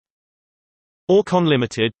Orcon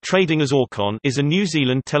Limited, trading as Orcon, is a New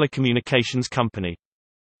Zealand telecommunications company.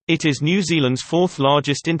 It is New Zealand's fourth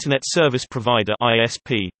largest internet service provider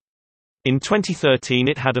 (ISP). In 2013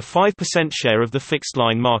 it had a 5% share of the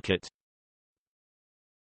fixed-line market.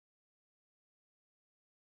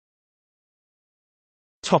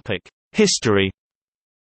 History.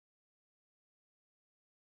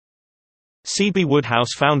 C.B.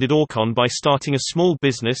 Woodhouse founded Orcon by starting a small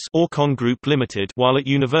business, Orcon Group Limited, while at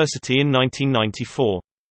university in 1994.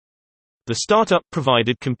 The startup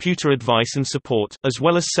provided computer advice and support, as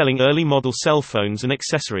well as selling early model cell phones and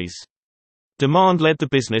accessories. Demand led the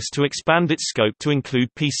business to expand its scope to include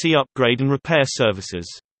PC upgrade and repair services.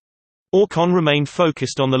 Orcon remained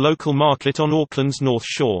focused on the local market on Auckland's North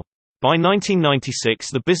Shore. By 1996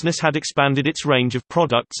 the business had expanded its range of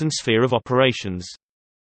products and sphere of operations.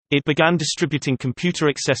 It began distributing computer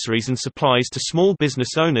accessories and supplies to small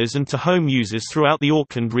business owners and to home users throughout the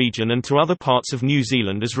Auckland region and to other parts of New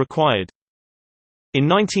Zealand as required. In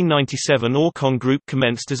 1997 Orcon Group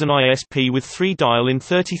commenced as an ISP with 3-dial in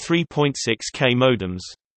 33.6K modems.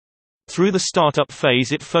 Through the startup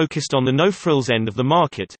phase it focused on the no-frills end of the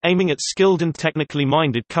market, aiming at skilled and technically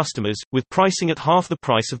minded customers, with pricing at half the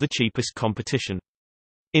price of the cheapest competition.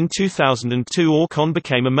 In 2002 Orcon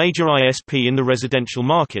became a major ISP in the residential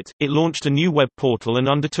market. It launched a new web portal and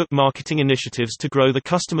undertook marketing initiatives to grow the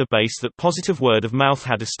customer base that positive word of mouth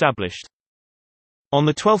had established. On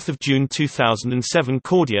 12 June 2007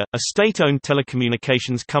 Cordia, a state-owned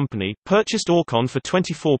telecommunications company, purchased Orcon for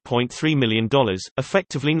 $24.3 million,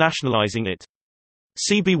 effectively nationalizing it.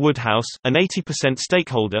 C.B. Woodhouse, an 80%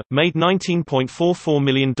 stakeholder, made $19.44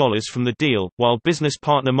 million from the deal, while business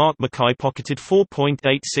partner Mark Mackay pocketed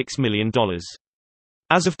 $4.86 million.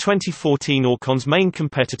 As of 2014 Orcon's main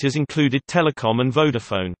competitors included Telecom and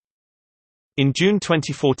Vodafone. In June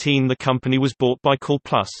 2014 the company was bought by Call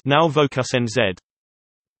Plus, now Vocus NZ.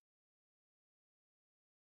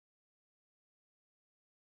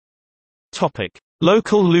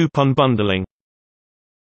 Local loop unbundling.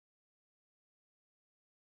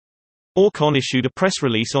 Orcon issued a press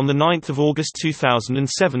release on 9 August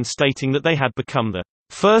 2007 stating that they had become the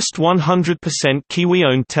first 100%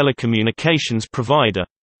 Kiwi-owned telecommunications provider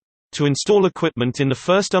to install equipment in the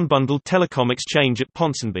first unbundled telecom exchange at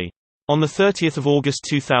Ponsonby. On 30 August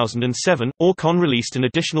 2007, Orcon released an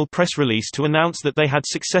additional press release to announce that they had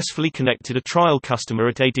successfully connected a trial customer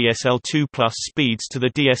at ADSL 2+ speeds to the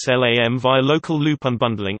DSL-AM via local loop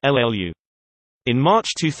unbundling (LLU). In March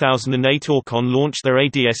 2008 Orcon launched their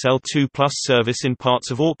ADSL 2+ service in parts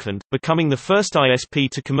of Auckland, becoming the first ISP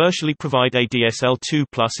to commercially provide ADSL 2+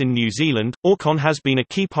 in New Zealand. Orcon has been a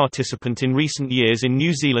key participant in recent years in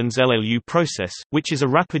New Zealand's LLU process, which is a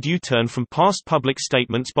rapid U-turn from past public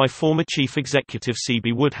statements by former Chief Executive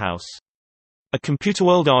C.B. Woodhouse. A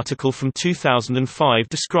Computerworld article from 2005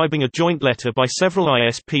 describing a joint letter by several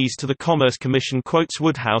ISPs to the Commerce Commission quotes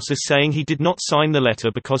Woodhouse as saying he did not sign the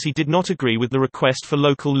letter because he did not agree with the request for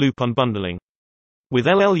local loop unbundling. With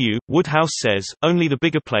LLU, Woodhouse says, only the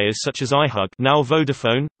bigger players such as iHug, now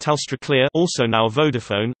Vodafone, Telstra Clear, also now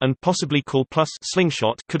Vodafone, and possibly Call Plus,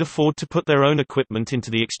 Slingshot, could afford to put their own equipment into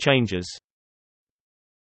the exchanges.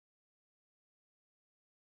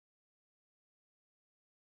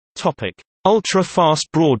 Ultra-Fast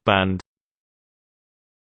Broadband.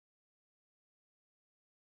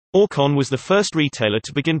 Orcon was the first retailer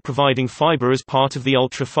to begin providing fiber as part of the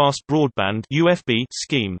Ultra-Fast Broadband (UFB)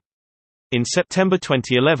 scheme. In September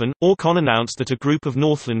 2011, Orcon announced that a group of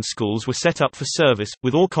Northland schools were set up for service,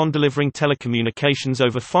 with Orcon delivering telecommunications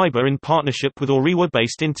over fiber in partnership with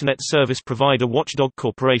Orewa-based internet service provider Watchdog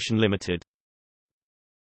Corporation Limited.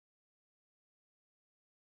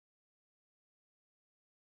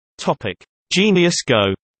 Genius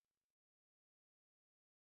Go.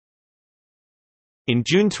 In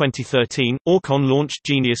June 2013, Orcon launched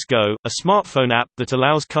Genius Go, a smartphone app that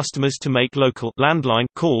allows customers to make local landline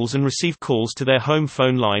calls and receive calls to their home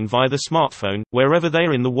phone line via the smartphone, wherever they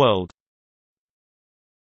are in the world.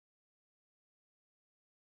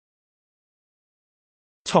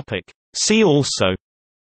 See also: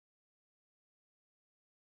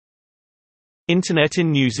 Internet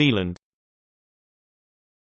in New Zealand.